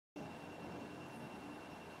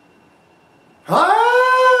Hello,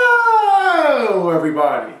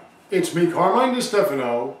 everybody. It's me, Carmine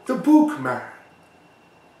DeStefano, the Bookman.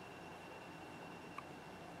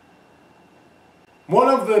 One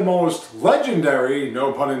of the most legendary,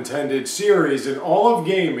 no pun intended, series in all of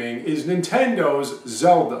gaming is Nintendo's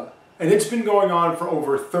Zelda. And it's been going on for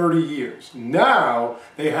over 30 years. Now,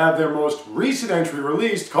 they have their most recent entry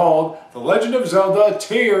released called The Legend of Zelda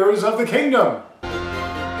Tears of the Kingdom.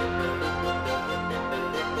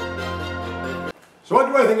 So what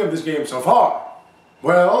do I think of this game so far?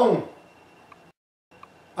 Well,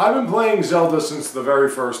 I've been playing Zelda since the very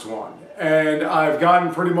first one, and I've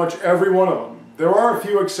gotten pretty much every one of them. There are a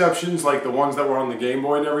few exceptions, like the ones that were on the Game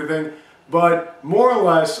Boy and everything, but more or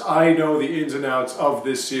less I know the ins and outs of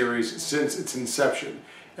this series since its inception.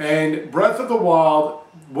 And Breath of the Wild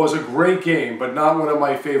was a great game, but not one of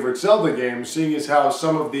my favorite Zelda games, seeing as how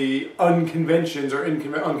some of the unconventions or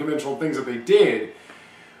unconventional things that they did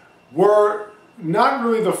were not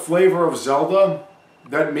really the flavor of Zelda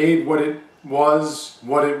that made what it was.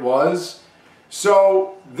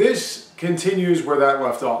 So this continues where that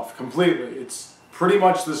left off completely. It's pretty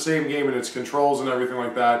much the same game in its controls and everything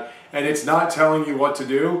like that, and it's not telling you what to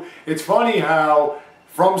do. It's funny how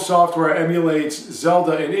From Software emulates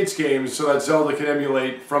Zelda in its games so that Zelda can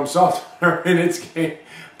emulate From Software in its game.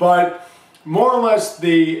 But more or less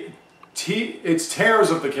it's Tears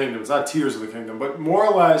of the Kingdom. It's not Tears of the Kingdom, but more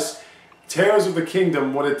or less Tears of the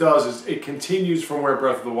Kingdom, what it does is it continues from where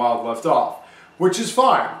Breath of the Wild left off, which is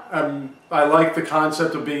fine. I like the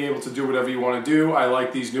concept of being able to do whatever you want to do. I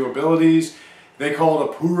like these new abilities. They call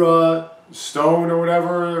it a Pura stone or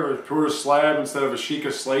whatever, or a Pura slab instead of a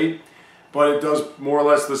Sheikah slate, but it does more or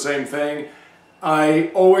less the same thing.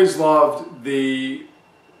 I always loved the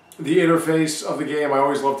interface of the game. I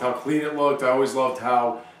always loved how clean it looked. I always loved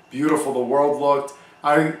how beautiful the world looked.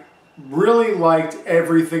 I really liked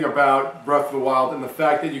everything about Breath of the Wild and the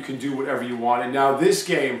fact that you can do whatever you want. And now this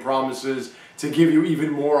game promises to give you even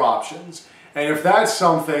more options. And if that's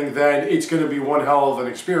something, then it's going to be one hell of an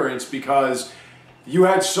experience because you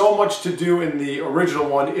had so much to do in the original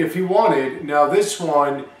one if you wanted. Now this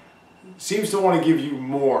one seems to want to give you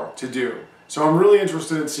more to do. So I'm really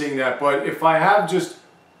interested in seeing that. But if I have just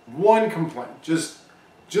one complaint, just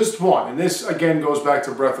one, and this again goes back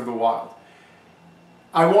to Breath of the Wild,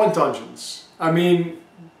 I want dungeons. I mean,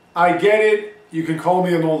 I get it. You can call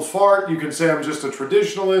me an old fart. You can say I'm just a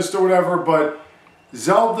traditionalist or whatever, but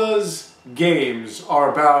Zelda's games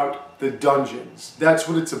are about the dungeons. That's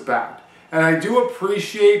what it's about. And I do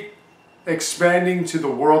appreciate expanding to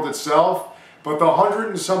the world itself, but the 100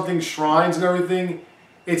 and something shrines and everything,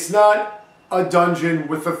 it's not a dungeon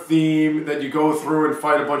with a theme that you go through and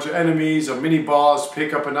fight a bunch of enemies, a mini boss,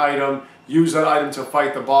 pick up an item, use that item to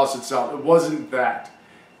fight the boss itself. It wasn't that.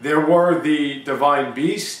 There were the divine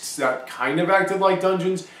beasts that kind of acted like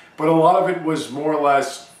dungeons, but a lot of it was more or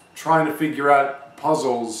less trying to figure out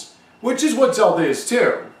puzzles, which is what Zelda is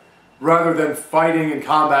too, rather than fighting and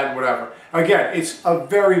combat and whatever. Again, it's a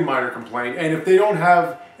very minor complaint, and if they don't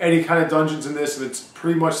have any kind of dungeons in this and it's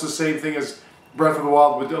pretty much the same thing as Breath of the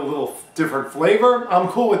Wild with a little different flavor, I'm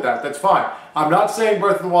cool with that. That's fine. I'm not saying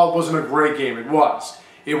Breath of the Wild wasn't a great game. It was.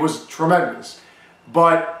 It was tremendous.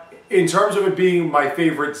 But in terms of it being my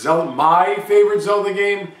favorite Zelda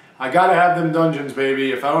game, I gotta have them dungeons,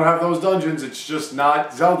 baby. If I don't have those dungeons, it's just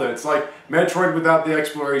not Zelda. It's like Metroid without the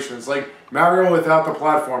exploration. It's like Mario without the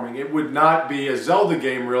platforming. It would not be a Zelda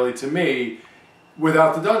game, really, to me,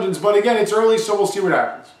 without the dungeons. But again, it's early, so we'll see what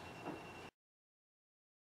happens.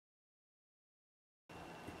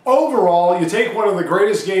 Overall, you take one of the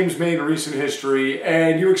greatest games made in recent history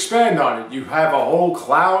and you expand on it. You have a whole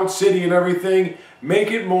cloud city and everything.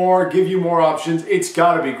 Make it more, give you more options. It's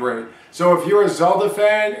got to be great. So if you're a Zelda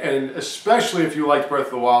fan, and especially if you like Breath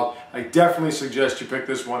of the Wild, I definitely suggest you pick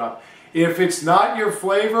this one up. If it's not your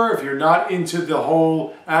flavor, if you're not into the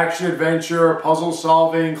whole action-adventure,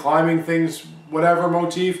 puzzle-solving, climbing things, whatever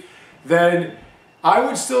motif, then I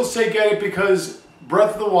would still say get it because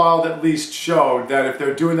Breath of the Wild at least showed that if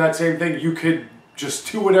they're doing that same thing, you could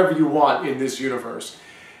just do whatever you want in this universe.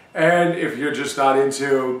 And if you're just not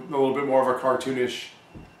into a little bit more of a cartoonish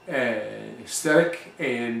aesthetic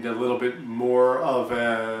and a little bit more of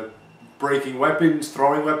a breaking weapons,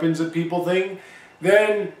 throwing weapons at people thing,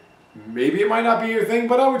 then maybe it might not be your thing,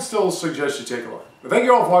 but I would still suggest you take a look. But thank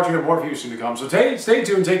you all for watching, and more for you soon to come. So stay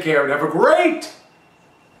tuned, take care, and have a great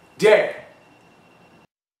day.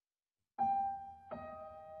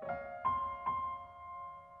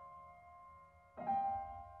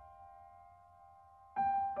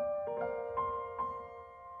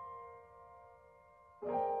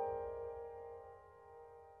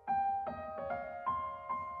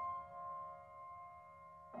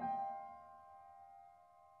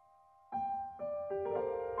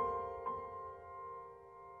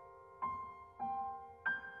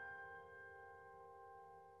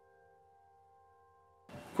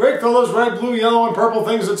 Quick, throw those red, blue, yellow, and purple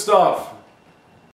things at stuff.